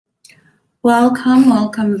Welcome,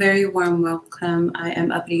 welcome, very warm welcome. I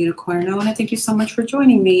am Uppity Unicorno, and I thank you so much for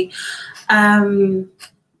joining me.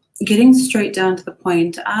 Getting straight down to the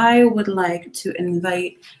point, I would like to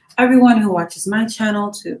invite everyone who watches my channel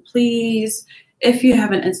to please, if you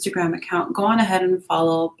have an Instagram account, go on ahead and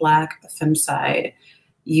follow Black Femicide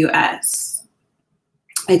US.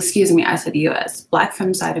 Excuse me, I said US, Black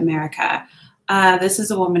Femicide America. This is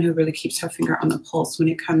a woman who really keeps her finger on the pulse when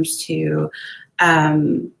it comes to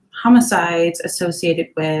homicides associated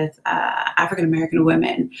with African-American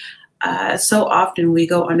women. So often we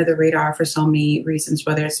go under the radar for so many reasons,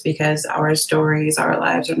 whether it's because our stories, our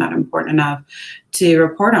lives are not important enough to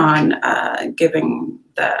report on, given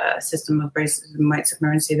the system of racism and white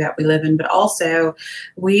supremacy that we live in, but also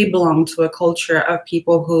we belong to a culture of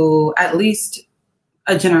people who, at least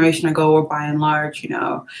a generation ago, were by and large,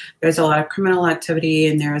 there's a lot of criminal activity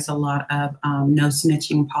and there's a lot of no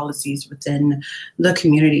snitching policies within the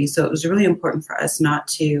community. So it was really important for us not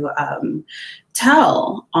to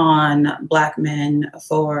tell on Black men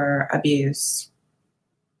for abuse,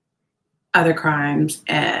 other crimes,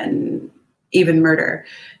 and even murder.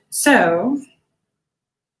 So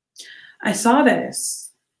I saw this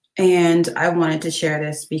and I wanted to share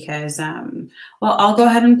this because, well, I'll go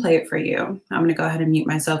ahead and play it for you. I'm going to go ahead and mute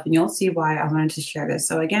myself and you'll see why I wanted to share this.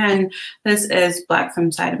 So again, this is Black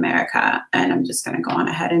Femicide America, and I'm just going to go on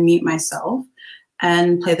ahead and mute myself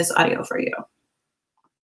and play this audio for you.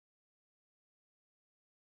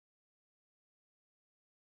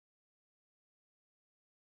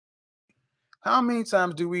 How many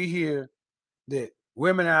times do we hear that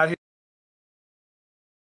women out here,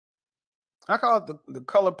 I call it the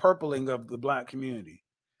color purpling of the Black community.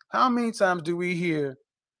 How many times do we hear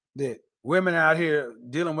that women out here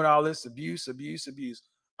dealing with all this abuse? I'm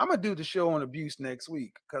going to do the show on abuse next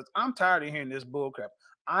week because I'm tired of hearing this bullcrap.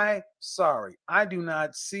 I do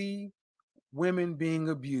not see women being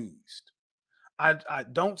abused. I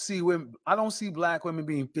don't see women. I don't see Black women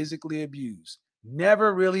being physically abused.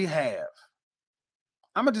 Never really have.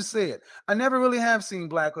 I'm going to just say it. I never really have seen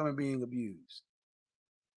Black women being abused.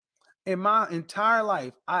 In my entire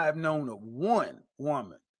life, I have known of one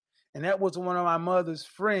woman, and that was one of my mother's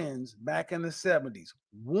friends back in the 70s.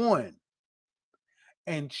 One.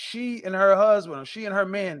 And she and her husband, or she and her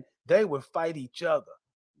man, they would fight each other.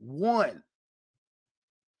 One.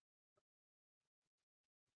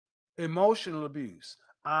 Emotional abuse.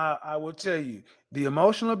 I will tell you, the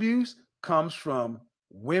emotional abuse comes from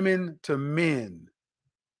women to men,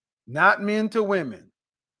 not men to women.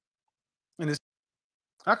 And it's,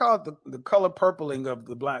 I call it the color purpling of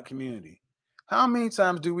the Black community. How many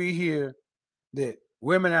times do we hear that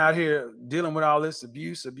women out here dealing with all this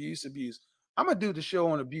abuse? I'm going to do the show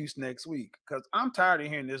on abuse next week because I'm tired of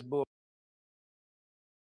hearing this bull.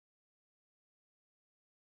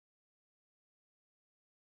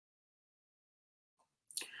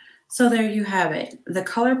 So there you have it, the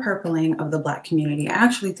color purpling of the Black community. I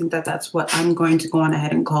actually think that that's what I'm going to go on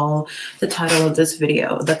ahead and call the title of this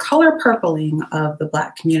video, the color purpling of the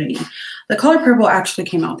Black community. The color purple actually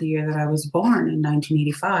came out the year that I was born, in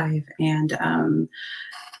 1985. And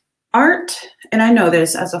art, and I know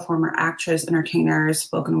this as a former actress, entertainer,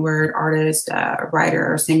 spoken word artist,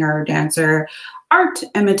 writer, singer, dancer, art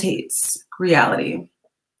imitates reality.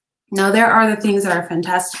 Now, there are the things that are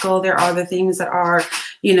fantastical. There are the things that are,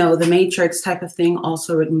 the Matrix type of thing,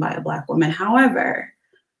 also written by a Black woman. However,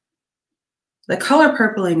 the color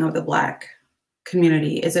purpling of the Black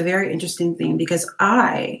community is a very interesting thing because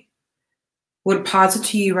I would posit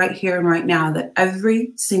to you right here and right now that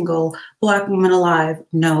every single Black woman alive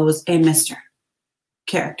knows a Mr.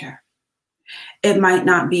 character. It might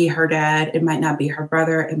not be her dad. It might not be her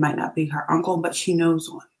brother. It might not be her uncle, but she knows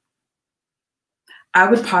one. I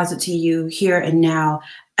would posit to you here and now,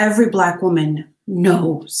 every Black woman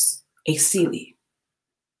knows a Celie.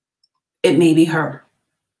 It may be her.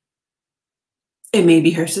 It may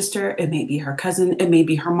be her sister. It may be her cousin. It may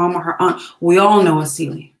be her mama, her aunt. We all know a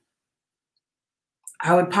Celie.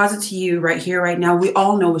 I would posit to you right here, right now, we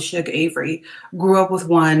all know a Sugar Avery, grew up with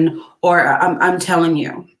one, or I'm telling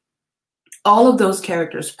you. All of those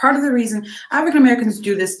characters. Part of the reason African Americans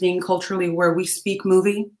do this thing culturally where we speak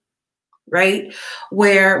movie, right?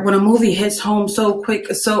 Where when a movie hits home so quick,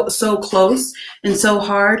 so close and so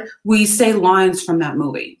hard, we say lines from that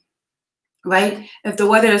movie, right? If the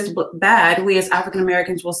weather is bad, we as African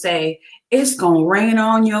Americans will say, it's gonna rain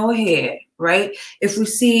on your head, right? If we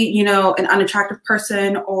see, an unattractive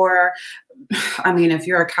person, or if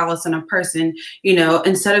you're a callous enough person,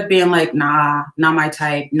 instead of being like, nah, not my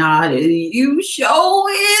type, nah, you show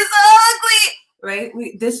is ugly, right?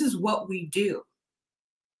 This is what we do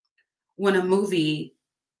when a movie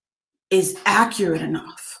is accurate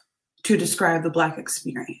enough to describe the Black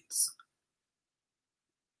experience.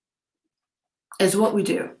 Is what we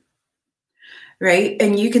do, right?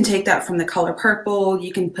 And you can take that from The Color Purple.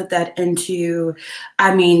 You can put that into,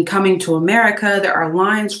 I mean, Coming to America. There are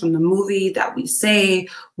lines from the movie that we say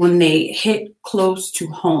when they hit close to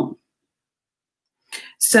home.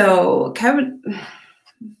 So Kevin,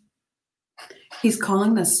 he's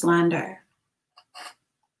calling this slander.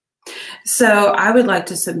 So I would like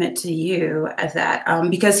to submit to you that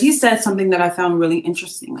because he said something that I found really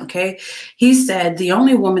interesting, okay? He said the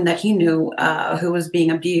only woman that he knew who was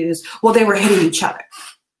being abused, well, they were hitting each other.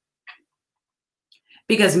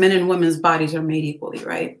 Because men and women's bodies are made equally,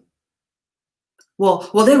 right? Well,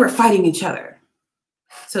 they were fighting each other.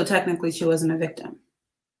 So technically she wasn't a victim.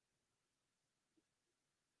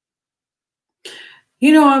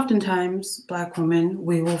 You know, oftentimes, Black women,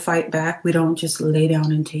 we will fight back. We don't just lay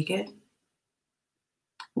down and take it.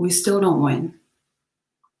 We still don't win.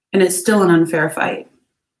 And it's still an unfair fight.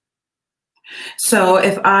 So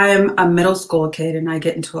if I'm a middle school kid and I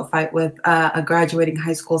get into a fight with a graduating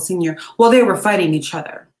high school senior, well, they were fighting each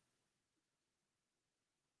other.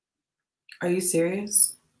 Are you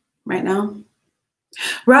serious right now?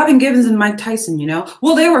 Robin Givens and Mike Tyson, you know,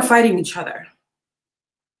 well, they were fighting each other.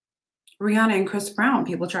 Rihanna and Chris Brown,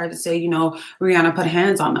 people tried to say, you know, Rihanna put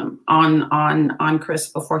hands on them, on Chris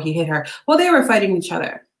before he hit her. Well, they were fighting each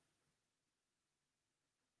other.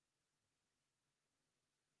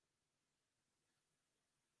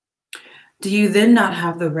 Do you then not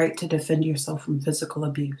have the right to defend yourself from physical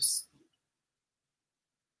abuse?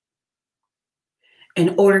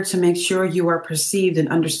 In order to make sure you are perceived and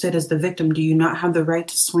understood as the victim, do you not have the right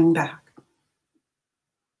to swing back?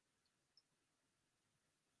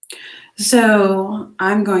 So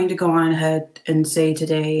I'm going to go on ahead and say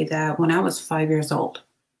today that when I was 5 years old,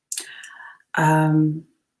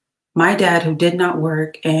 my dad, who did not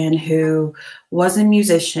work and who was a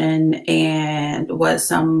musician and was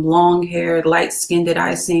some long-haired, light-skinned,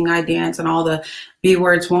 I sing, I dance, and all the B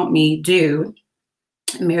words want me do,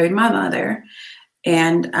 married my mother.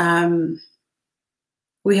 And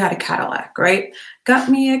we had a Cadillac, right? Got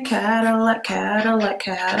me a Cadillac, Cadillac,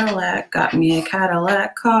 Cadillac, got me a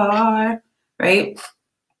Cadillac car, right?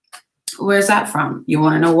 Where's that from? You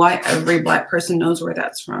want to know why? Every Black person knows where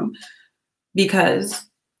that's from. Because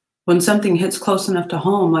when something hits close enough to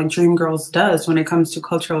home, like Dreamgirls does when it comes to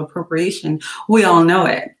cultural appropriation, we all know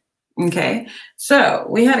it, okay? So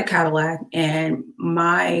we had a Cadillac, and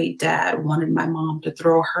my dad wanted my mom to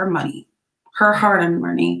throw her money, her hard-earned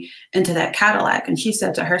money, into that Cadillac. And she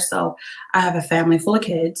said to herself, I have a family full of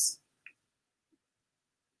kids.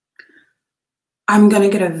 I'm going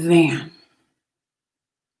to get a van.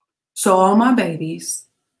 So all my babies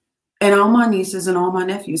and all my nieces and all my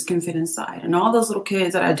nephews can fit inside. And all those little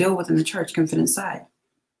kids that I deal with in the church can fit inside.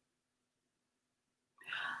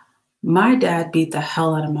 My dad beat the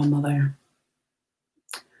hell out of my mother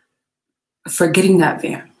for getting that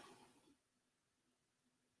van.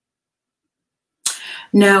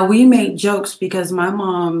 Now, we made jokes because my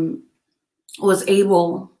mom was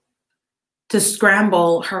able to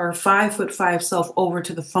scramble her 5'5" self over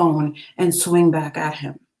to the phone and swing back at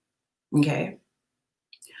him, okay?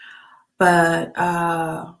 But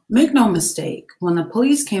make no mistake, when the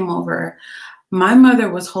police came over, my mother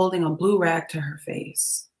was holding a blue rag to her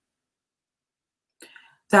face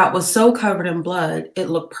that was so covered in blood, it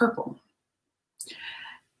looked purple.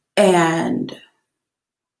 And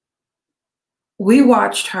we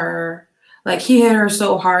watched her, like he hit her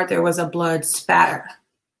so hard, there was a blood spatter.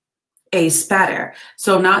 A spatter.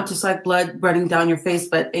 So not just like blood running down your face,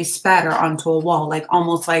 but a spatter onto a wall, like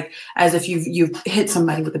almost like as if you've hit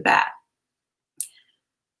somebody with a bat.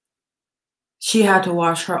 She had to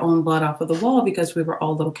wash her own blood off of the wall because we were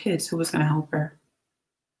all little kids. Who was going to help her?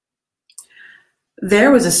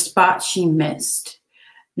 There was a spot she missed,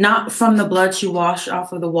 not from the blood she washed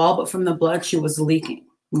off of the wall, but from the blood she was leaking,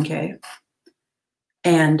 okay?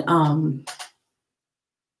 And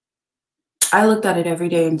I looked at it every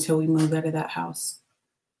day until we moved out of that house.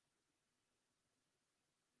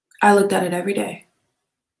 I looked at it every day.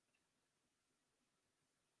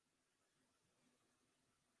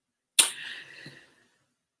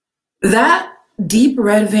 That deep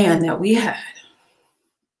red van that we had,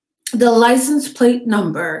 the license plate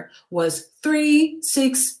number was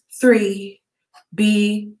 363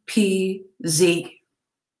 BPZ.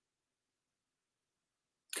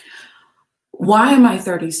 Why am I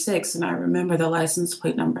 36 and I remember the license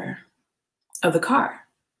plate number of the car?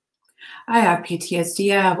 I have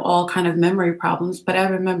PTSD, I have all kind of memory problems, but I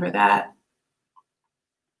remember that.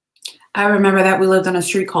 I remember that we lived on a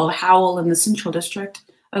street called Howell in the Central District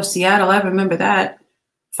Oh, Seattle, I remember that.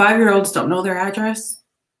 5-year-olds don't know their address.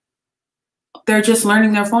 They're just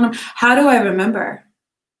learning their phone number. How do I remember?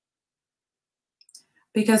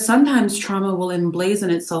 Because sometimes trauma will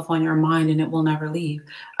emblazon itself on your mind and it will never leave.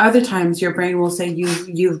 Other times your brain will say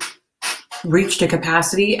you've reached a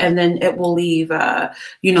capacity, and then it will leave,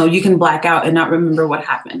 you know, you can black out and not remember what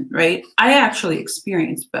happened, right? I actually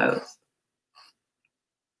experienced both.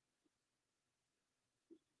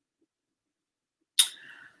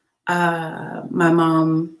 My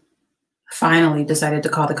mom finally decided to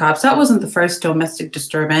call the cops. That wasn't the first domestic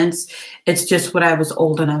disturbance. It's just what I was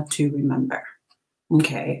old enough to remember.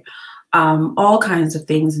 Okay. All kinds of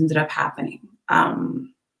things ended up happening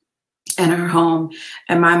in our home.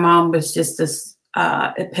 And my mom was just this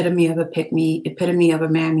epitome of a pick-me, epitome of a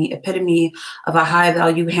mammy, epitome of a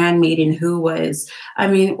high-value handmaiden who was, I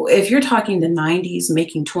mean, if you're talking the 90s,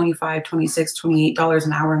 making $25, $26, $28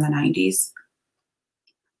 an hour in the 90s,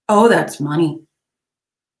 oh, that's money.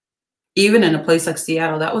 Even in a place like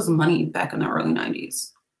Seattle, that was money back in the early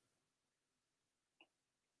 90s.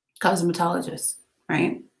 Cosmetologist,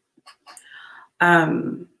 right?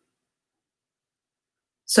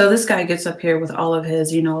 So this guy gets up here with all of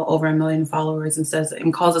his, you know, over 1 million followers and says,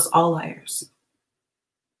 and calls us all liars.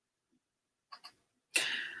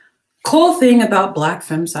 Cool thing about Black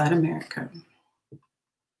Femicide America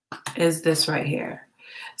is this right here.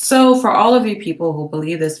 So for all of you people who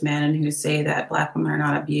believe this man and who say that Black women are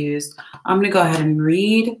not abused, I'm going to go ahead and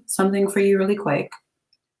read something for you really quick.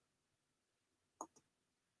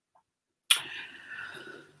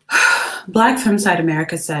 Black Femicide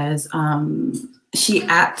America says, she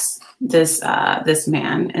asks this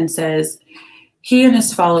man and says, he and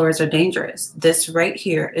his followers are dangerous. This right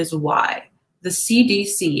here is why. The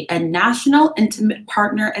CDC and National Intimate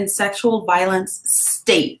Partner and Sexual Violence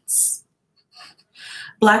states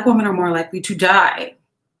Black women are more likely to die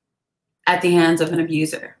at the hands of an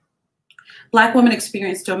abuser. Black women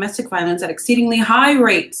experience domestic violence at exceedingly high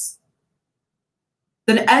rates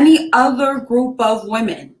than any other group of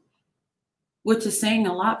women, which is saying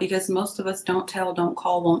a lot because most of us don't tell, don't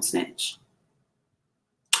call, won't snitch.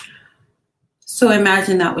 So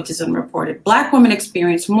imagine that which is unreported. Black women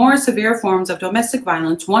experience more severe forms of domestic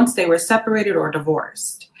violence once they were separated or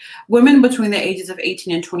divorced. Women between the ages of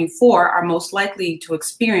 18 and 24 are most likely to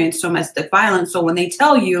experience domestic violence. So when they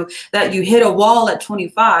tell you that you hit a wall at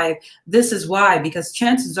 25, this is why, because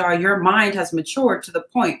chances are your mind has matured to the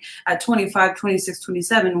point at 25, 26,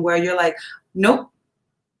 27, where you're like, nope,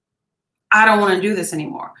 I don't want to do this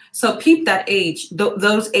anymore. So peep that age,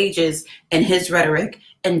 those ages in his rhetoric,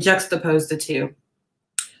 and juxtapose the two.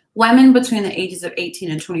 Women between the ages of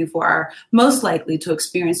 18 and 24 are most likely to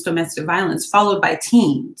experience domestic violence, followed by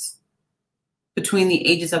teens between the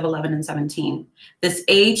ages of 11 and 17. This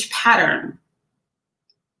age pattern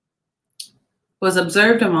was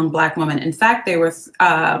observed among Black women. In fact, they were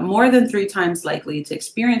more than 3 times likely to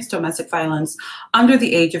experience domestic violence under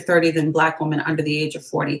the age of 30 than Black women under the age of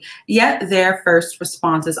 40. Yet their first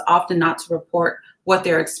response is often not to report what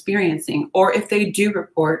they're experiencing, or if they do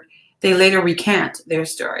report, they later recant their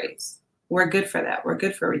stories. We're good for that. We're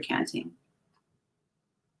good for recanting.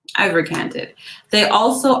 I've recanted. They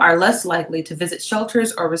also are less likely to visit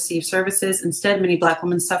shelters or receive services. Instead, many Black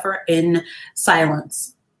women suffer in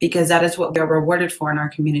silence because that is what we're rewarded for in our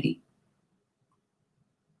community.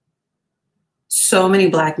 So many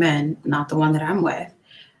Black men, not the one that I'm with,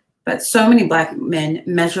 but so many Black men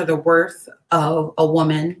measure the worth of a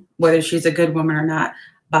woman, whether she's a good woman or not,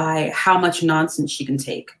 by how much nonsense she can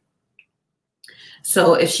take.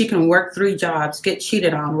 So if she can work 3 jobs, get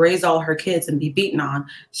cheated on, raise all her kids, and be beaten on,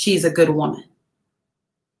 she's a good woman.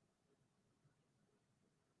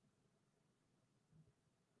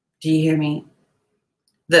 Do you hear me?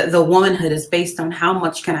 The womanhood is based on how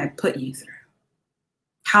much can I put you through?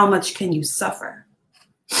 How much can you suffer?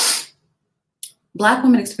 Black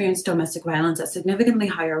women experience domestic violence at significantly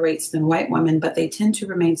higher rates than white women, but they tend to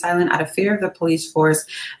remain silent out of fear of the police force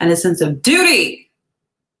and a sense of duty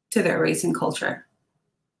to their race and culture.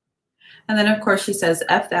 And then, of course, she says,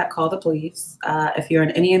 F that, call the police. If you're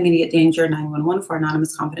in any immediate danger, 911 for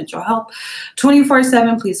anonymous confidential help.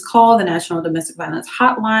 24/7, please call the National Domestic Violence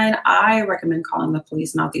Hotline. I recommend calling the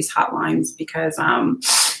police, not these hotlines, because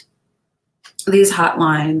these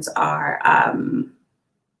hotlines are,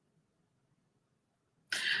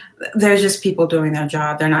 they're just people doing their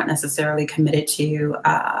job. They're not necessarily committed to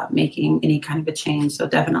making any kind of a change. So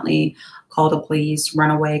definitely call the police,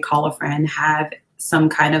 run away, call a friend, have some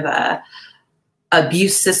kind of a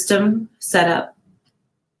abuse system set up,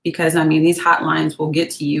 because I mean, these hotlines will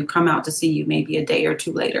get to you, come out to see you maybe a day or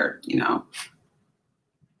 2 later, you know.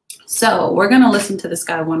 So we're going to listen to this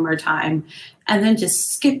guy one more time and then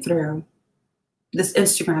just skip through this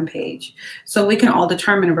Instagram page so we can all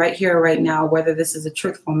determine right here, right now, whether this is a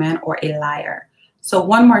truthful man or a liar. So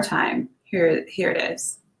one more time, here it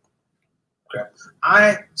is. Okay.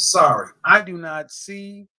 I do not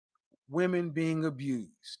see women being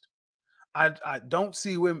abused. I don't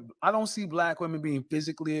see women. I don't see black women being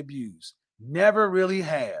physically abused. Never really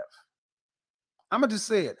have. I'm gonna just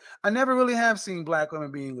say it. I never really have seen black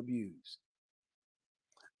women being abused.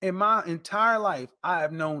 In my entire life, I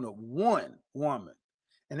have known of one woman,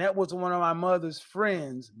 and that was one of my mother's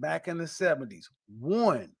friends back in the 70s.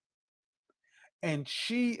 One. And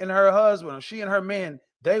she and her husband, or she and her man,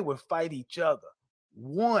 they would fight each other.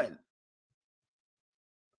 One.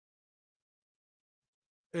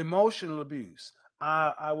 Emotional abuse.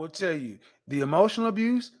 I will tell you, the emotional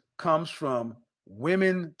abuse comes from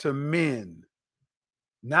women to men,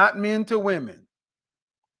 not men to women.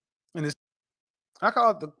 And it's, I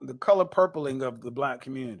call it the color purpling of the black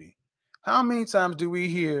community. How many times do we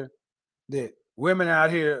hear that women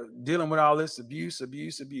out here dealing with all this abuse?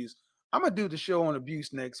 I'm gonna do the show on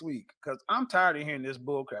abuse next week because I'm tired of hearing this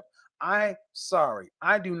bullcrap. I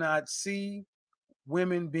do not see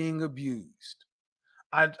women being abused.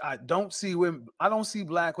 I don't see women. I don't see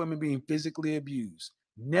black women being physically abused.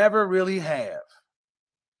 Never really have.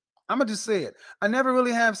 I'm gonna just say it. I never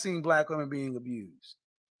really have seen black women being abused.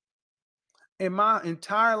 In my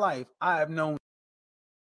entire life, I have known.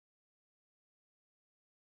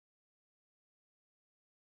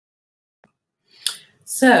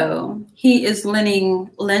 So he is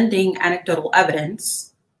lending anecdotal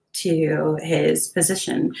evidence to his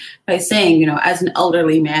position by saying, you know, as an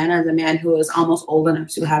elderly man, as a man who is almost old enough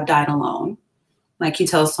to have died alone, like he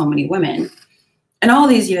tells so many women, in all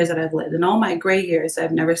these years that I've lived, in all my gray years,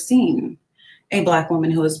 I've never seen a black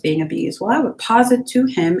woman who is being abused. Well, I would posit to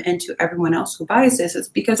him and to everyone else who buys this, it's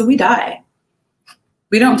because we die.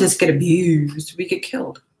 We don't just get abused, we get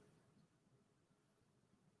killed.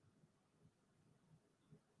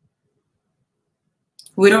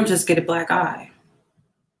 We don't just get a black eye.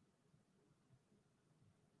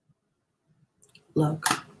 Look.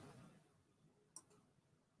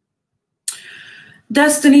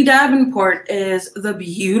 Destiny Davenport is the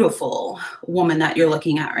beautiful woman that you're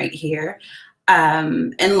looking at right here.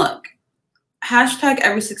 And look, hashtag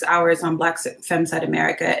every 6 hours on Black Femicide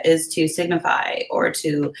America is to signify or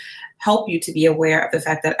to help you to be aware of the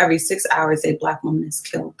fact that every 6 hours a black woman is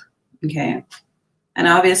killed. Okay. And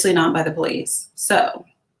obviously not by the police. So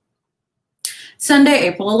Sunday,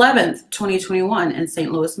 April 11th, 2021 in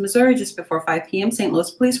St. Louis, Missouri, just before 5 p.m., St. Louis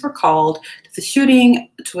police were called to a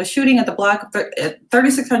shooting at the block of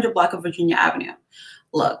 3600 block of Virginia Avenue.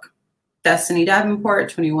 Look, Destiny Davenport,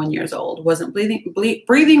 21 years old, wasn't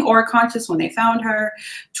breathing or conscious when they found her.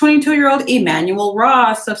 22-year-old Emmanuel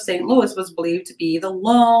Ross of St. Louis was believed to be the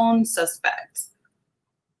lone suspect.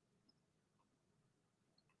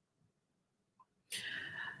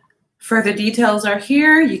 Further details are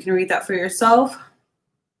here. You can read that for yourself.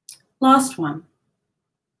 Lost one.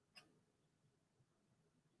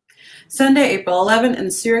 Sunday, April 11th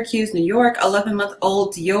in Syracuse, New York,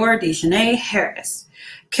 11-month-old Dior Dejanay Harris,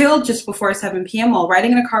 killed just before 7 p.m. while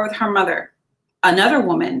riding in a car with her mother, another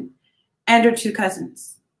woman, and her 2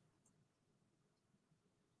 cousins.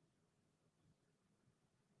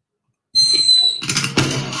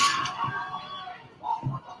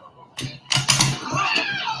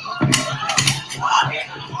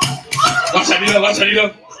 La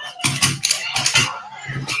salida.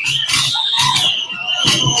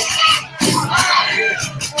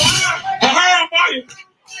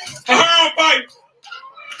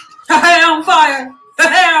 On fire!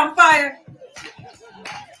 On fire!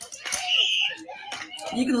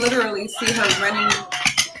 You can literally see her running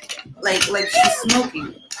like she's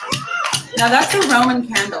smoking. Now that's a Roman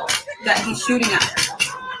candle that he's shooting at her.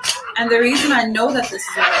 And the reason I know that this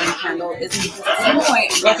is a Roman candle is because at some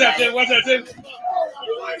point. What's that, Tim? What's that, Tim?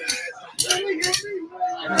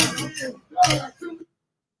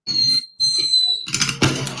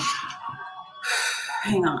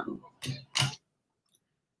 Hang on.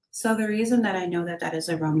 So the reason that I know that that is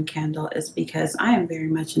a Roman candle is because I am very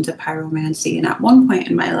much into pyromancy. And at one point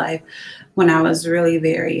in my life, when I was really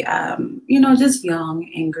very, just young,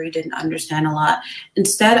 angry, didn't understand a lot,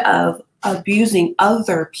 instead of abusing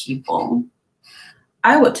other people,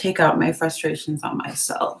 I would take out my frustrations on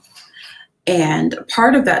myself. And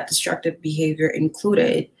part of that destructive behavior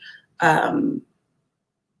included Roman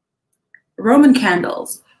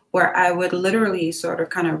candles, where I would literally sort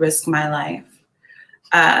of kind of risk my life.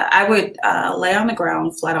 I would lay on the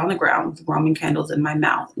ground, flat on the ground, with Roman candles in my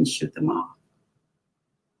mouth and shoot them off.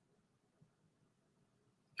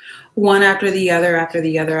 one after the other, after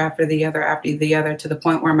the other, after the other, after the other, to the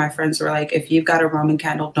point where my friends were like, if you've got a Roman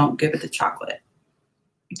candle, don't give it the chocolate.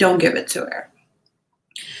 Don't give it to her.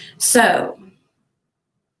 So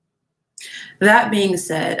that being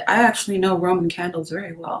said, I actually know Roman candles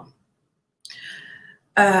very well.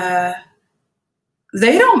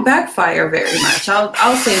 They don't backfire very much.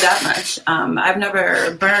 I'll say that much. I've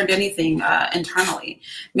never burned anything internally.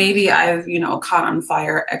 Maybe I've, caught on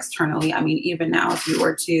fire externally. I mean, even now, if you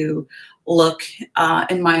were to look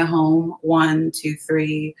in my home, 1, 2,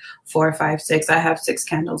 3, 4, 5, 6, I have 6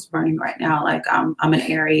 candles burning right now. Like I'm an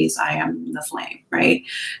Aries, I am the flame, right?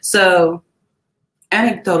 So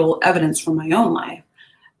anecdotal evidence from my own life,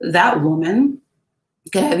 that woman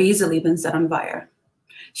could have easily been set on fire.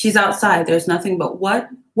 She's outside. There's nothing but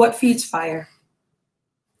what feeds fire?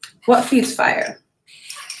 What feeds fire?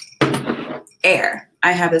 Air.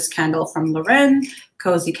 I have this candle from Loren,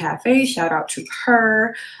 Cozy Cafe. Shout out to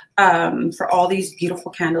her for all these beautiful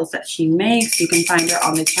candles that she makes. You can find her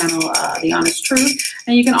on the channel, The Honest Truth.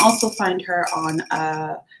 And you can also find her on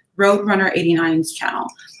Roadrunner 89's channel.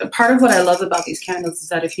 But part of what I love about these candles is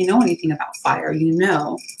that if you know anything about fire, you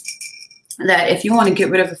know that if you want to get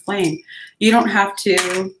rid of a flame, you don't have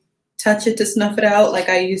to touch it to snuff it out like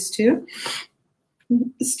I used to.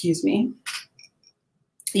 Excuse me.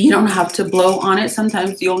 You don't have to blow on it.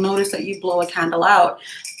 Sometimes you'll notice that you blow a candle out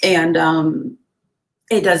and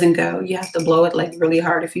it doesn't go. You have to blow it like really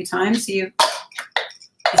hard a few times. You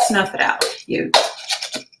snuff it out. You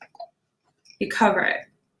cover it.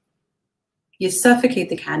 You suffocate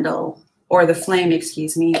the candle or the flame,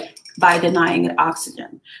 excuse me, by denying it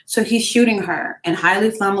oxygen. So he's shooting her in highly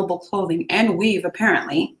flammable clothing and weave,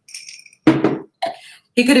 apparently.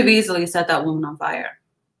 He could have easily set that woman on fire.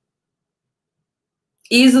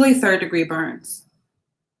 Easily 3rd-degree burns.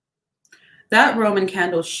 That Roman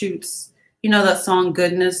candle shoots, that song,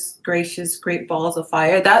 Goodness Gracious, Great Balls of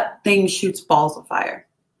Fire? That thing shoots balls of fire.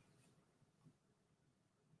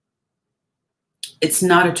 It's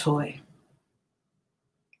not a toy.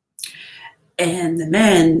 And the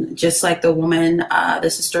men, just like the woman, the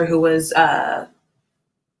sister who was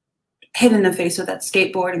hit in the face with that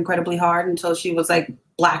skateboard incredibly hard until she was like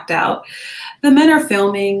blacked out. The men are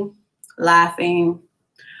filming, laughing.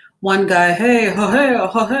 One guy, hey, ho, hey,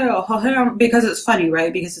 ho, hey, ho, hey, because it's funny,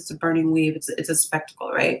 right? Because it's a burning weave. It's a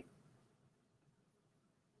spectacle, right?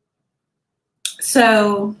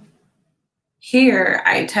 So here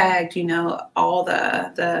I tagged, all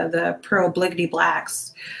the pro-bliggity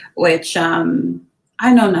blacks, which I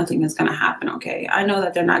know nothing is going to happen, okay? I know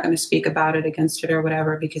that they're not going to speak about it against it or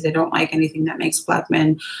whatever because they don't like anything that makes Black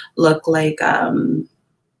men look like,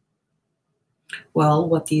 well,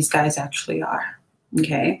 what these guys actually are,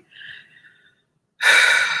 okay?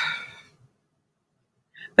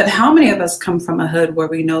 But how many of us come from a hood where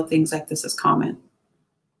we know things like this is common?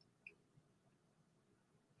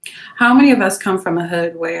 How many of us come from a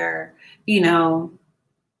hood where,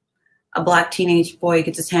 a Black teenage boy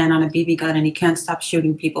gets his hand on a BB gun and he can't stop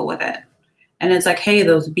shooting people with it? And it's like, hey,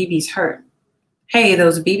 those BBs hurt. Hey,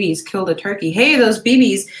 those BBs killed a turkey. Hey, those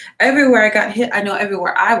BBs, everywhere I got hit, I know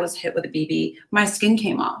everywhere I was hit with a BB, my skin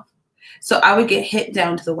came off. So I would get hit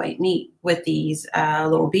down to the white meat with these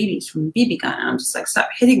little BBs from the BB gun. And I'm just like, stop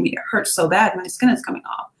hitting me. It hurts so bad. My skin is coming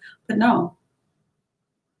off. But no.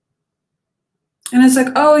 And it's like,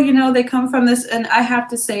 oh, they come from this. And I have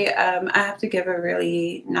to say, I have to give a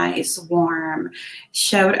really nice, warm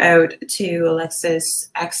shout out to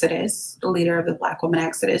Alexis Exodus, the leader of the Black Woman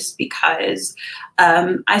Exodus, because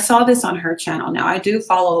I saw this on her channel. Now, I do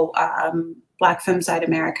follow Black Femicide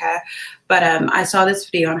America, but I saw this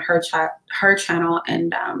video on her channel,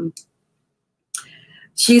 and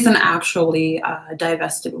she's an actually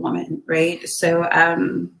divested woman, right? So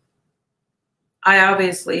I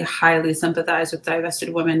obviously highly sympathize with divested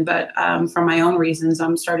women, but for my own reasons,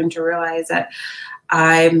 I'm starting to realize that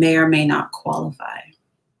I may or may not qualify.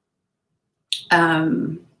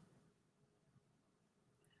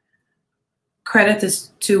 Credit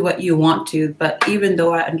this to what you want to, but even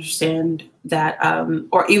though I understand that,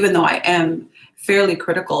 or even though I am fairly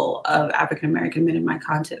critical of African-American men in my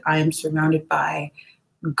content, I am surrounded by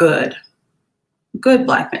good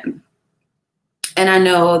Black men. And I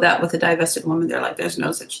know that with a divested woman, they're like, there's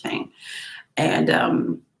no such thing.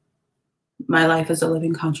 And my life is a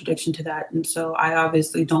living contradiction to that. And so I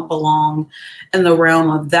obviously don't belong in the realm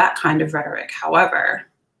of that kind of rhetoric. However,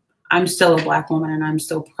 I'm still a Black woman and I'm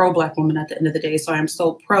still pro-Black woman at the end of the day. So I'm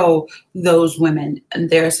still pro those women and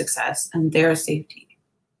their success and their safety.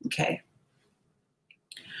 Okay.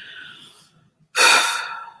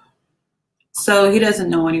 So he doesn't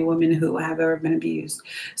know any women who have ever been abused.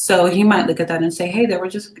 So he might look at that and say, hey, they were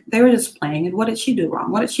just playing. And what did she do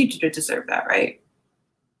wrong? What did she do to deserve that, right?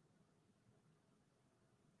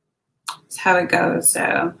 That's how it goes.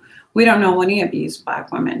 So we don't know any abused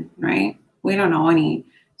Black women, right? We don't know any.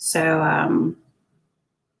 So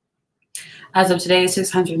as of today,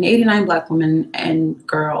 689 Black women and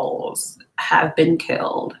girls have been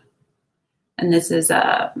killed. And this is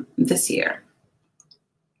this year.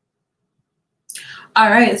 All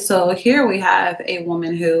right, so here we have a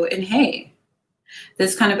woman who, and hey,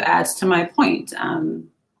 this kind of adds to my point.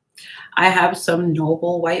 I have some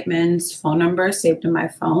noble white men's phone number saved in my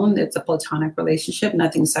phone. It's a platonic relationship.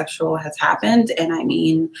 Nothing sexual has happened. And I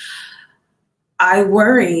mean, I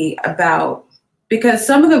worry about, because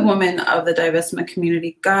some of the women of the divestment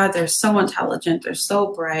community, God, they're so intelligent. They're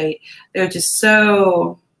so bright. They're just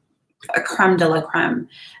so a creme de la creme.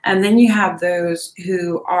 And then you have those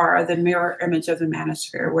who are the mirror image of the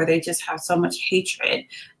manosphere, where they just have so much hatred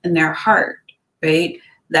in their heart, right?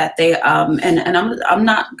 That they and I'm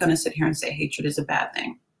not gonna sit here and say hatred is a bad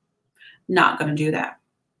thing. Not gonna do that,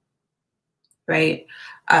 right?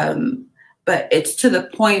 But it's to the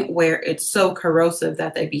point where it's so corrosive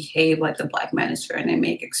that they behave like the Black manosphere and they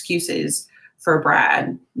make excuses for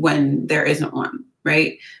Brad when there isn't one.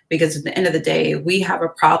 Right? Because at the end of the day, we have a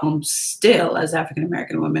problem still as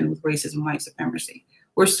African-American women with racism, white supremacy.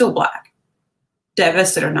 We're still Black,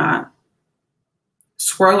 divested or not,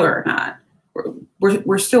 swirler or not,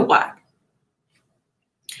 we're still Black.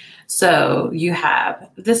 So you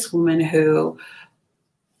have this woman who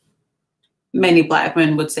many Black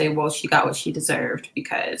men would say, well, she got what she deserved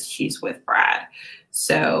because she's with Brad.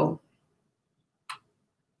 So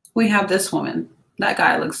we have this woman. That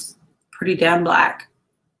guy looks pretty damn Black,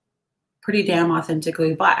 pretty damn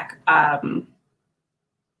authentically Black.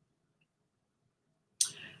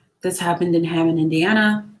 This happened in Hammond,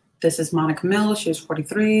 Indiana. This is Monica Mills. She was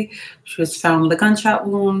 43. She was found with a gunshot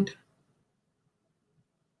wound.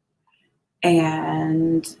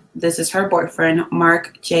 And this is her boyfriend,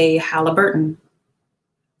 Mark J. Halliburton,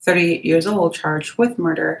 38 years old, charged with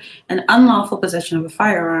murder and unlawful possession of a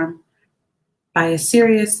firearm by a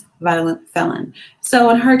serious violent felon. So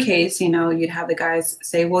in her case, you know, you'd have the guys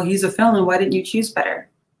say, well, he's a felon. Why didn't you choose better?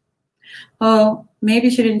 Well, maybe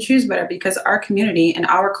she didn't choose better because our community and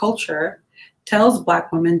our culture tells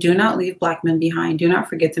Black women, do not leave Black men behind. Do not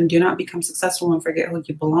forget them. Do not become successful and forget who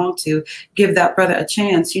you belong to. Give that brother a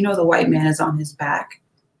chance. You know, the white man is on his back.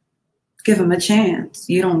 Give him a chance.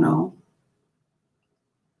 You don't know.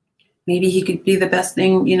 Maybe he could be the best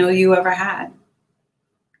thing, you know, you ever had.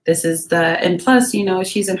 This is and plus, you know,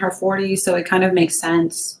 she's in her 40s, so it kind of makes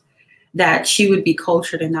sense that she would be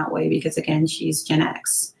cultured in that way because, again, she's Gen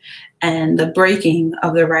X. And the breaking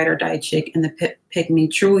of the ride or die chick and the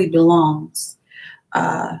pygmy truly belongs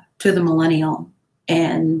to the millennial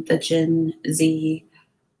and the Gen Z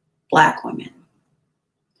Black women.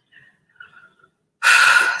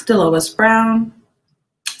 Delois Brown,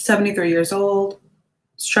 73 years old,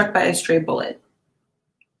 struck by a stray bullet.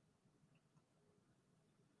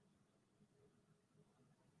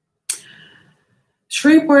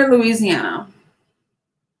 Shreveport, Louisiana.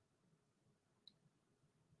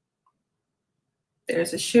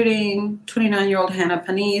 There's a shooting. 29-year-old Hannah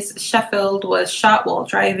Panise Sheffield was shot while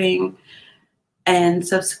driving and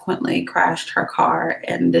subsequently crashed her car.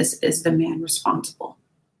 And this is the man responsible.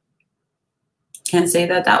 Can't say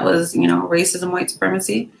that that was, you know, racism, white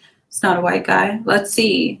supremacy. It's not a white guy. Let's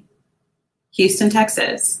see. Houston,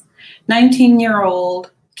 Texas.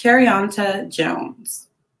 19-year-old Carrionta Jones.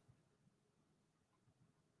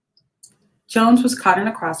 Jones was caught in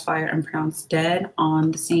a crossfire and pronounced dead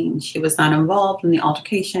on the scene. She was not involved in the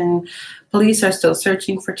altercation. Police are still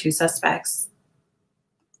searching for 2 suspects.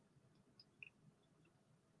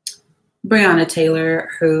 Breonna Taylor,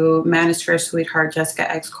 who managed her sweetheart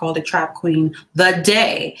Jessica X, called a trap queen the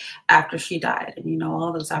day after she died. And you know,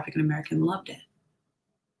 all those African Americans loved it.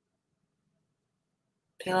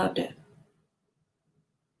 They loved it.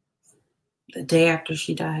 The day after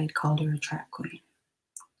she died, called her a trap queen,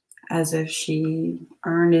 as if she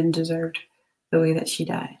earned and deserved the way that she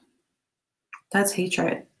died. That's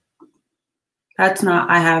hatred. That's not,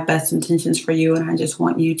 I have best intentions for you and I just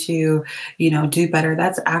want you to, you know, do better.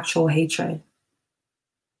 That's actual hatred.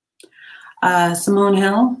 Simone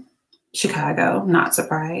Hill, Chicago, not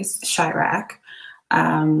surprised, Chirac,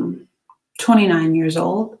 29 years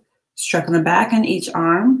old, struck in the back and each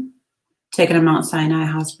arm, taken to Mount Sinai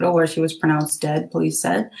Hospital where she was pronounced dead, police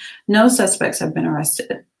said. No suspects have been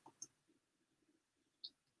arrested.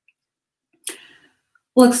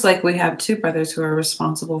 Looks like we have 2 brothers who are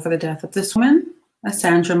responsible for the death of this woman.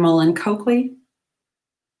 Sandra Mullen Coakley,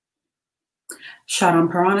 shot on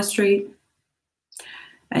Piranha Street.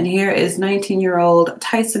 And here is 19-year-old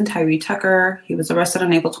Tyson Tyree Tucker. He was arrested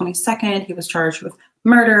on April 22nd. He was charged with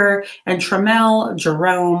murder. And Tramel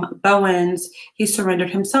Jerome Bowens, he surrendered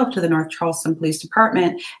himself to the North Charleston Police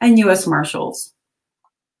Department and U.S. Marshals.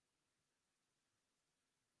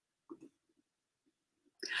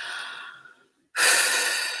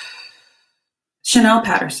 Chanel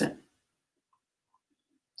Patterson,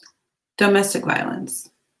 domestic violence.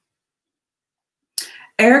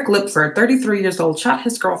 Eric Lipford, 33 years old, shot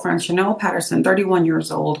his girlfriend, Chanel Patterson, 31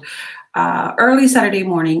 years old, early Saturday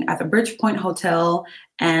morning at the Bridgepoint Hotel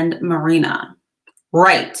and Marina,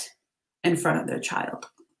 right in front of their child.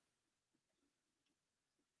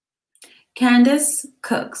 Candace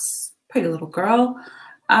Cooks, pretty little girl.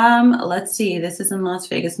 Let's see, this is in Las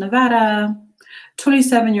Vegas, Nevada.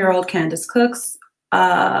 27-year-old Candace Cooks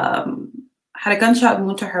had a gunshot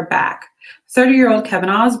wound to her back. 30-year-old Kevin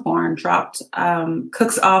Osborne dropped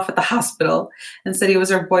Cooks off at the hospital and said he was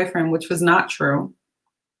her boyfriend, which was not true.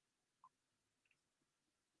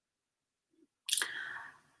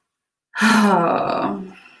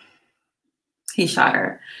 He shot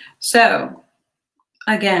her. So,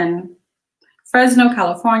 again, Fresno,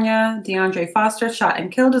 California, DeAndre Foster shot and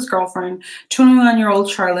killed his girlfriend, 21-year-old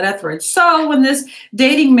Charlotte Etheridge. So when this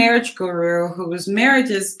dating marriage guru, whose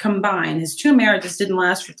marriages combined, his 2 marriages didn't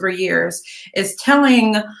last for 3 years, is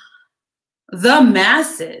telling the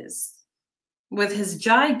masses with his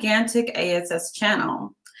gigantic ASS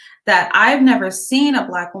channel that I've never seen a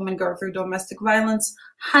Black woman go through domestic violence,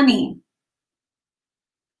 honey,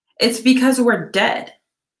 it's because we're dead.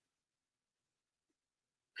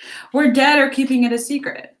 We're dead or keeping it a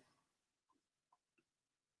secret.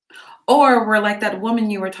 Or we're like that woman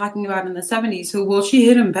you were talking about in the 70s who, well, she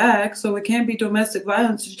hit him back, so it can't be domestic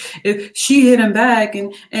violence. If she hit him back,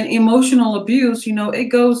 and emotional abuse, you know, it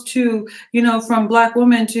goes to, you know, from Black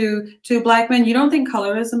women to Black men. You don't think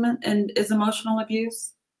colorism is emotional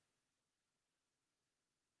abuse?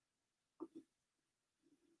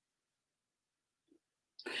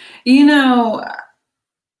 You know,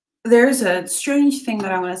 there's a strange thing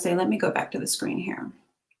that I want to say. Let me go back to the screen here,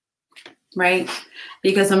 right?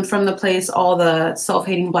 Because I'm from the place all the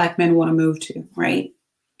self-hating Black men want to move to, right?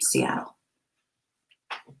 Seattle.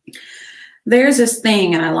 There's this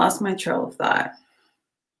thing, and I lost my trail of thought.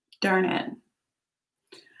 Darn it.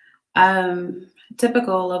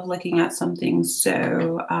 Typical of looking at something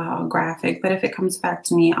so graphic, but if it comes back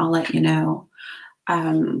to me, I'll let you know.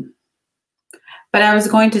 But I was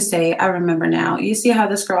going to say, I remember now. You see how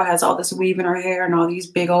this girl has all this weave in her hair and all these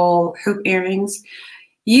big old hoop earrings?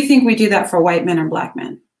 You think we do that for white men or Black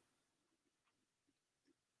men?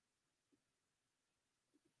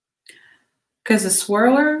 Because the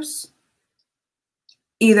swirlers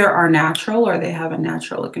either are natural or they have a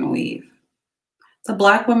natural looking weave. The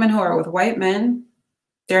Black women who are with white men,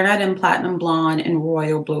 they're not in platinum blonde and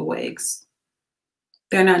royal blue wigs.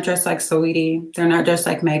 They're not dressed like Saweetie. They're not dressed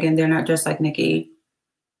like Megan. They're not dressed like Nikki.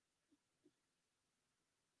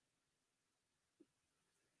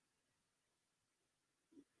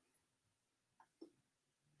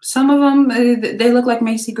 Some of them, they look like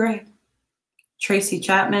Macy Gray, Tracy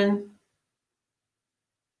Chapman,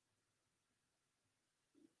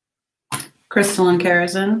 Crystal and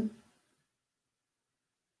Karazin.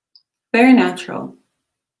 Very natural.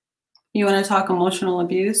 You want to talk emotional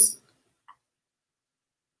abuse?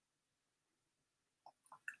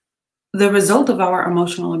 The result of our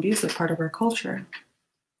emotional abuse is part of our culture.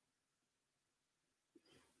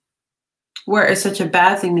 Where it's such a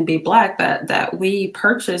bad thing to be Black that we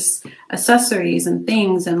purchase accessories and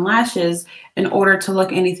things and lashes in order to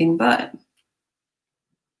look anything but.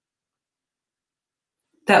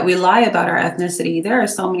 That we lie about our ethnicity. There are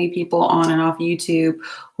so many people on and off YouTube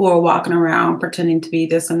who are walking around pretending to be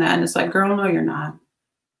this and that. And it's like, girl, no, you're not.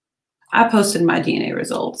 I posted my DNA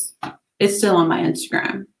results. It's still on my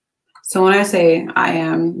Instagram. So when I say I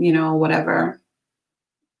am, you know, whatever,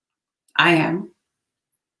 I am.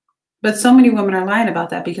 But so many women are lying about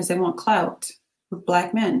that because they want clout with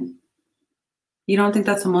Black men. You don't think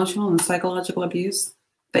that's emotional and psychological abuse?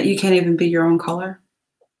 That you can't even be your own color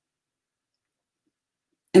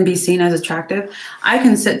and be seen as attractive? I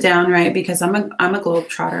can sit down, right, because I'm a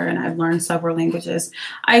globetrotter and I've learned several languages.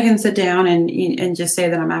 I can sit down and just say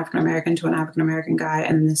that I'm African American to an African American guy,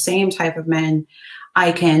 and the same type of men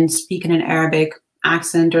I can speak in an Arabic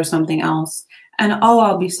accent or something else, and oh,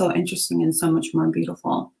 I'll be so interesting and so much more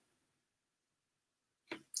beautiful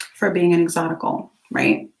for being an exotical,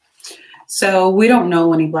 right? So we don't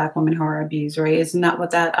know any Black women who are abused, right? Isn't that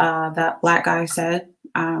what that Black guy said?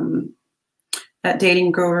 that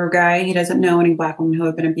dating Grover guy. He doesn't know any Black women who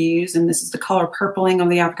have been abused. And this is the color purpling of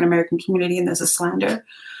the African-American community. And this is slander.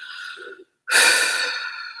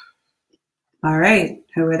 All right.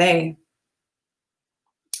 Who are they?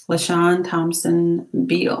 LaShawn Thompson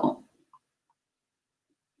Beal.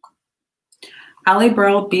 Ali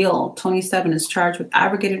Burrell Beal, 27, is charged with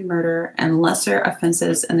aggravated murder and lesser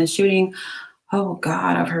offenses in the shooting, oh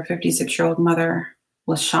God, of her 56-year-old mother,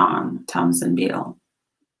 LaShawn Thompson Beal.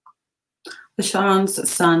 LaShawn's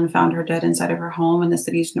son found her dead inside of her home in the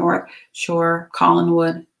city's North Shore,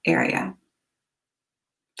 Collinwood area.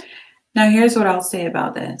 Now, here's what I'll say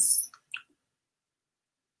about this.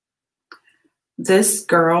 This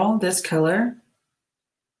girl, this killer,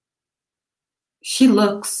 she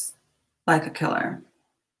looks like a killer.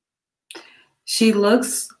 She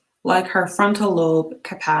looks like her frontal lobe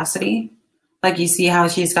capacity. Like you see how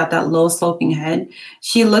she's got that low sloping head.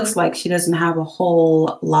 She looks like she doesn't have a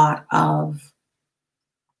whole lot of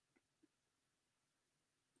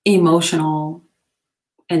emotional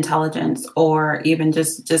intelligence or even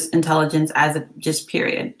just intelligence as a just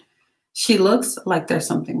period. She looks like there's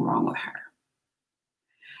something wrong with her.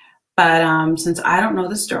 But since I don't know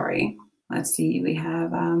the story, let's see, we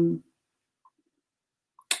have a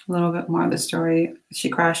little bit more of the story. She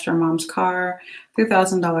crashed her mom's car,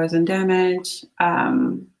 $3,000 in damage.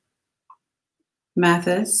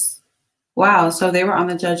 Mathis. Wow, so they were on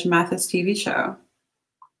the Judge Mathis TV show.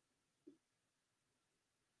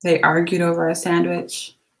 They argued over a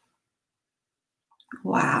sandwich.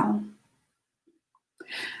 Wow.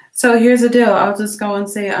 So here's the deal. I'll just go and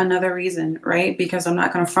say another reason, right? Because I'm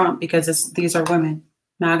not going to front because these are women.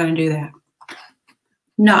 Not going to do that.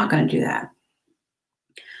 Not going to do that.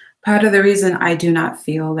 Part of the reason I do not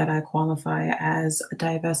feel that I qualify as a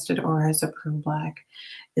divested or as a pro-Black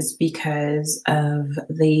is because of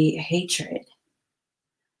the hatred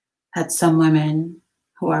that some women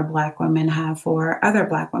who are Black women have for other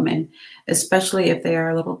Black women, especially if they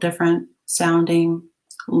are a little different sounding,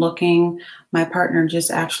 looking. My partner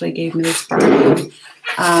just actually gave me this Barbie.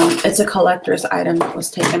 It's a collector's item that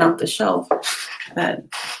was taken off the shelf. But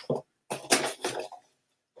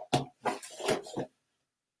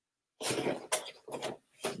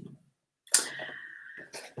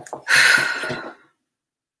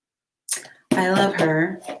I love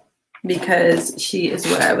her because she is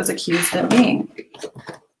what I was accused of being.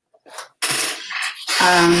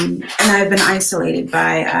 And I've been isolated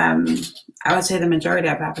by, I would say, the majority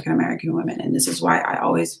of African-American women. And this is why I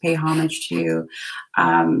always pay homage to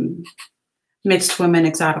mixed women,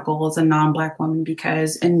 exoticals, and non-Black women,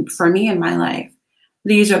 because for me in my life,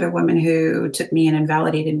 these are the women who took me in and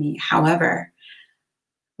validated me. However,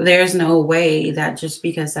 there's no way that just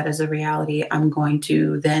because that is a reality, I'm going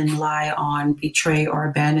to then lie on, betray, or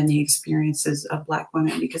abandon the experiences of Black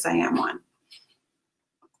women, because I am one.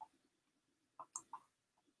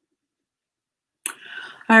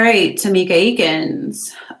 All right, Tamika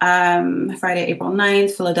Akins. Friday, April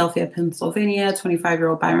 9th, Philadelphia, Pennsylvania,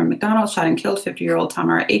 25-year-old Byron McDonald shot and killed 50-year-old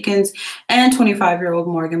Tamara Akins and 25-year-old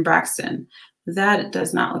Morgan Braxton. That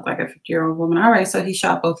does not look like a 50-year-old woman. All right, so he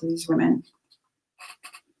shot both of these women.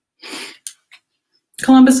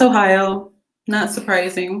 Columbus, Ohio, not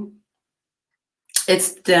surprising.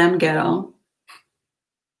 It's damn ghetto.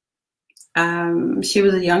 She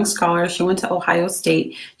was a young scholar. She went to Ohio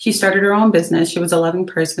State. She started her own business. She was a loving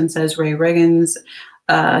person, says Ray Reagan's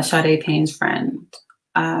Sade Payne's friend.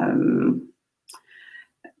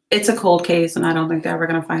 It's a cold case, and I don't think they're ever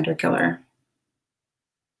going to find her killer.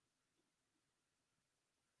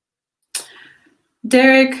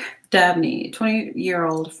 Derek Dabney,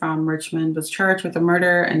 20-year-old from Richmond, was charged with the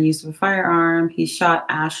murder and use of a firearm. He shot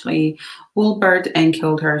Ashley Goldberg and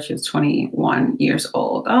killed her. She was 21 years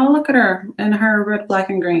old. Oh, look at her in her red, black,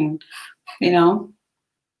 and green. You know,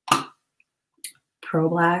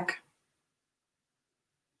 pro-Black,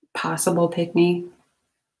 possible pick-me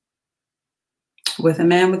with a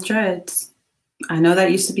man with dreads. I know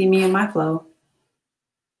that used to be me and my flow.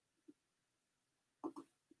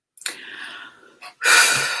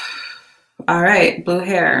 All right, blue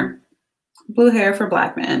hair for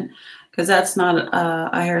Black men, because that's not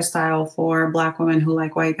a hairstyle for Black women who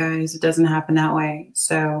like white guys. It doesn't happen that way.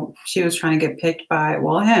 So she was trying to get picked by,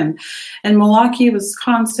 well, him. In Milwaukee,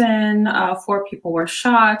 Wisconsin, 4 people were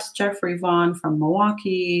shot. Jeffrey Vaughn from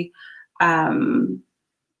Milwaukee.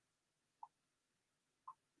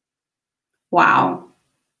 Wow.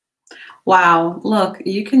 Wow. Look,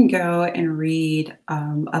 you can go and read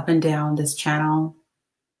up and down this channel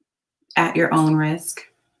at your own risk.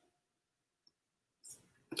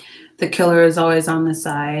 The killer is always on the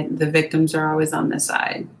side. The victims are always on the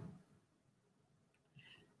side.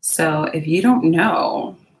 So if you don't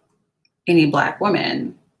know any Black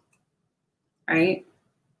women, right?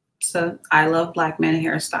 So I love Black men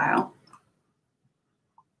hairstyle.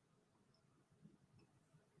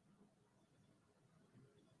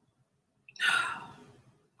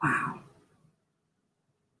 Wow.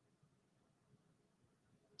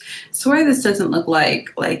 Swear this doesn't look like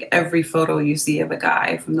every photo you see of a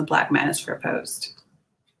guy from the Black Manosphere post.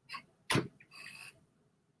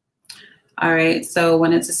 All right, so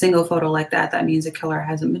when it's a single photo like that, that means a killer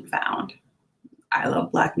hasn't been found. I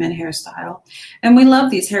love Black men hairstyle. And we love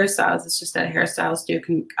these hairstyles. It's just that hairstyles do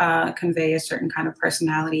convey a certain kind of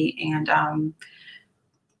personality. And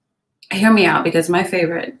hear me out, because my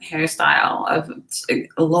favorite hairstyle of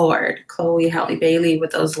Lord, Chloe Halle Bailey with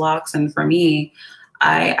those locks. And for me,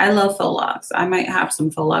 I love faux locks. I might have some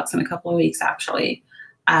faux locks in a couple of weeks, actually.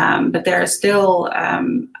 But there is still a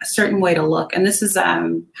certain way to look. And this is, how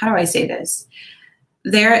do I say this?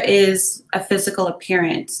 There is a physical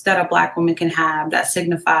appearance that a Black woman can have that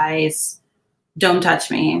signifies, don't touch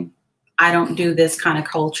me. I don't do this kind of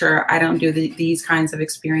culture. I don't do these kinds of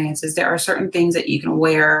experiences. There are certain things that you can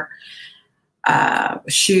wear,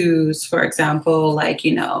 shoes, for example, like,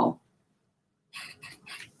 you know,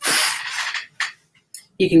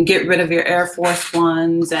 you can get rid of your Air Force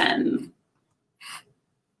Ones and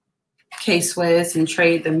K-Swiss and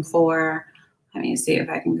trade them for, let me see if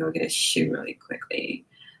I can go get a shoe really quickly.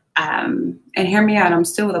 And hear me out, I'm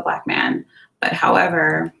still with a Black man, but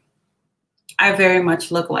however, I very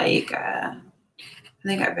much look like, I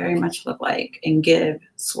think I very much look like and give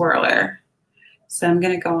Swirler. So I'm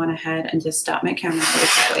gonna go on ahead and just stop my camera really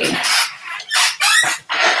quickly.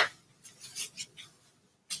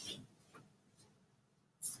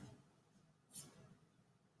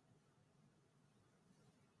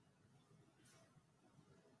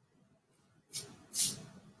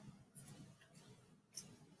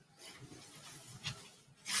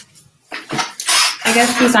 I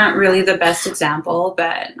guess these aren't really the best example,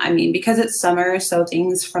 but I mean, because it's summer, so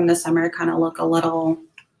things from the summer kind of look a little,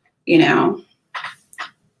 you know,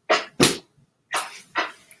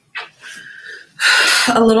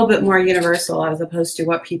 a little bit more universal as opposed to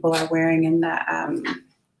what people are wearing in the,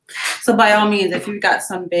 so by all means, if you've got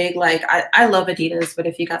some big, like, I love Adidas, but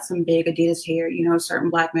if you got some big Adidas hair, you know, certain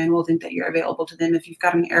Black men will think that you're available to them. If you've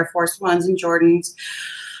got an Air Force Ones and Jordans,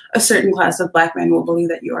 a certain class of Black men will believe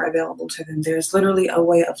that you are available to them. There's literally a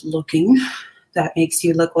way of looking that makes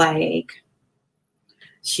you look like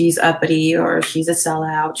she's uppity or she's a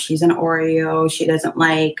sellout, she's an Oreo, she doesn't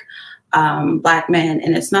like Black men.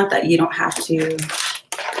 And it's not that you don't have to,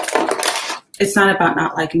 it's not about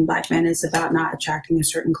not liking Black men, it's about not attracting a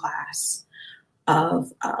certain class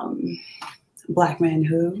of Black men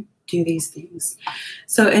who do these things.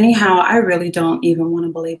 So anyhow, I really don't even want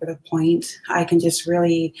to belabor the point. I can just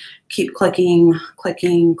really keep clicking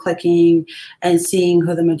and seeing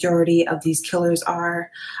who the majority of these killers are.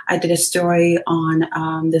 I did a story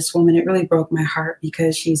on this woman. It really broke my heart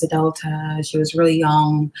because she's a Delta. She was really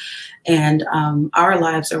young, and our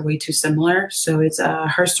lives are way too similar. So it's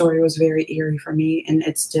her story was very eerie for me, and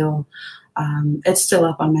it's still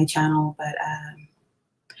up on my channel, but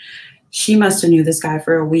she must have knew this guy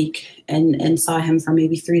for a week and saw him for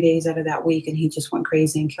maybe 3 days out of that week, and he just went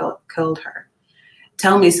crazy and killed her.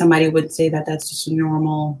 Tell me somebody would say that that's just a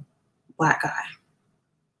normal Black guy.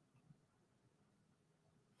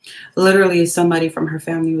 Literally, somebody from her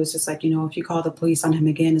family was just like, you know, if you call the police on him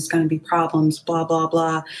again, it's going to be problems, blah, blah,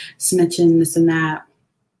 blah, snitching, this and that.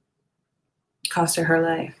 Cost her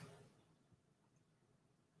life.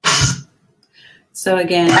 So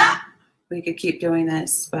again, we could keep doing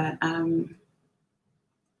this, but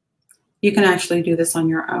you can actually do this on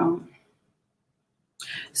your own.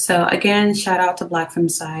 So again, shout out to Black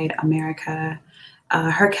Femicide America.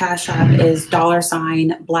 Her Cash App is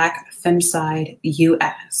 $ Black Femicide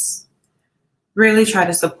US. Really try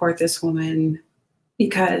to support this woman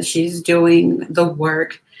because she's doing the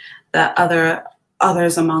work that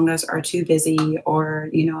others among us are too busy or,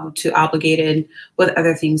 you know, too obligated with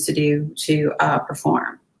other things to do to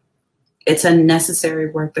perform. It's a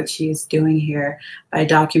necessary work that she is doing here by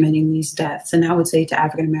documenting these deaths. And I would say to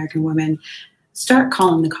African-American women, start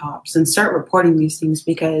calling the cops and start reporting these things,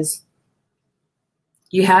 because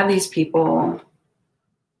you have these people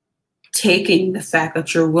taking the fact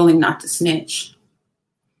that you're willing not to snitch,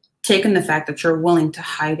 taking the fact that you're willing to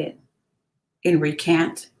hide it and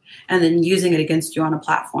recant, and then using it against you on a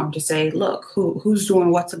platform to say, look, who's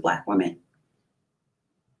doing what to Black women?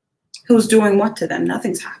 Who's doing what to them?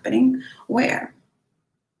 Nothing's happening. Where?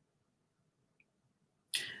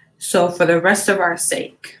 So for the rest of our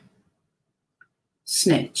sake,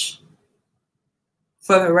 snitch.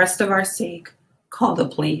 For the rest of our sake, call the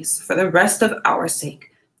police. For the rest of our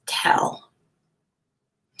sake, tell.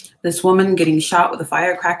 This woman getting shot with the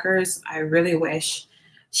firecrackers, I really wish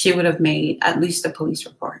she would have made at least a police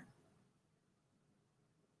report.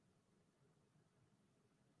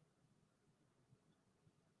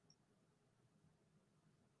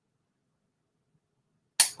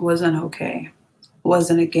 Wasn't okay.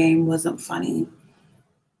 Wasn't a game, wasn't funny.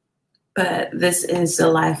 But this is the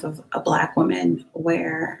life of a Black woman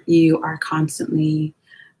where you are constantly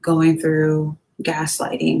going through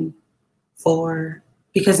gaslighting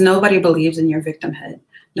because nobody believes in your victimhood.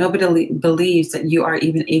 Nobody believes that you are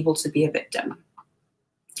even able to be a victim.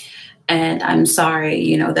 And I'm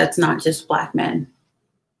sorry, that's not just Black men.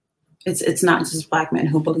 It's not just Black men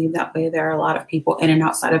who believe that way. There are a lot of people in and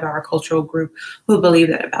outside of our cultural group who believe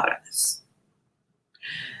that about us.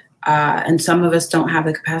 And some of us don't have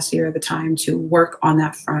the capacity or the time to work on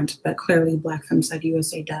that front, but clearly Black Femicide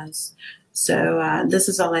USA does. So this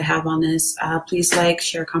is all I have on this. Please like,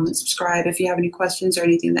 share, comment, subscribe. If you have any questions or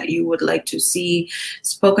anything that you would like to see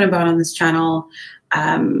spoken about on this channel,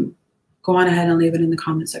 go on ahead and leave it in the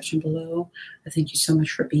comment section below. I thank you so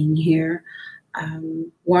much for being here.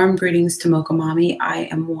 Warm greetings to Mocha Mommy. I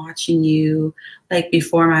am watching you like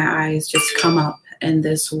before my eyes just come up in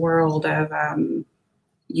this world of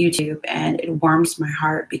YouTube, and it warms my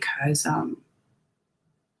heart because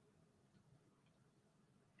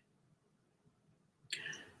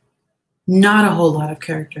not a whole lot of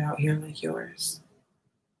character out here like yours.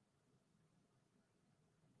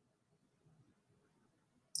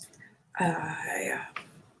 I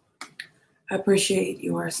appreciate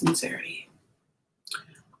your sincerity.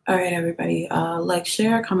 All right, everybody, like,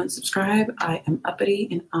 share, comment, subscribe. I am Uppity,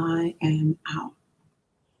 and I am out.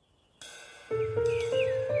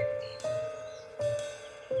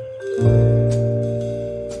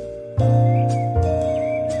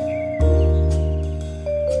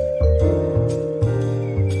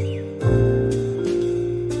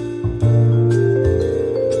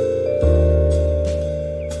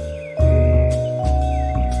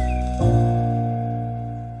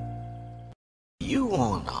 You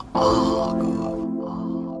wanna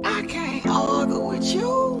argue? I can't argue with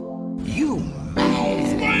you. You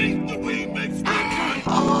mad? I can't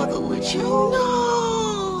argue with you. No.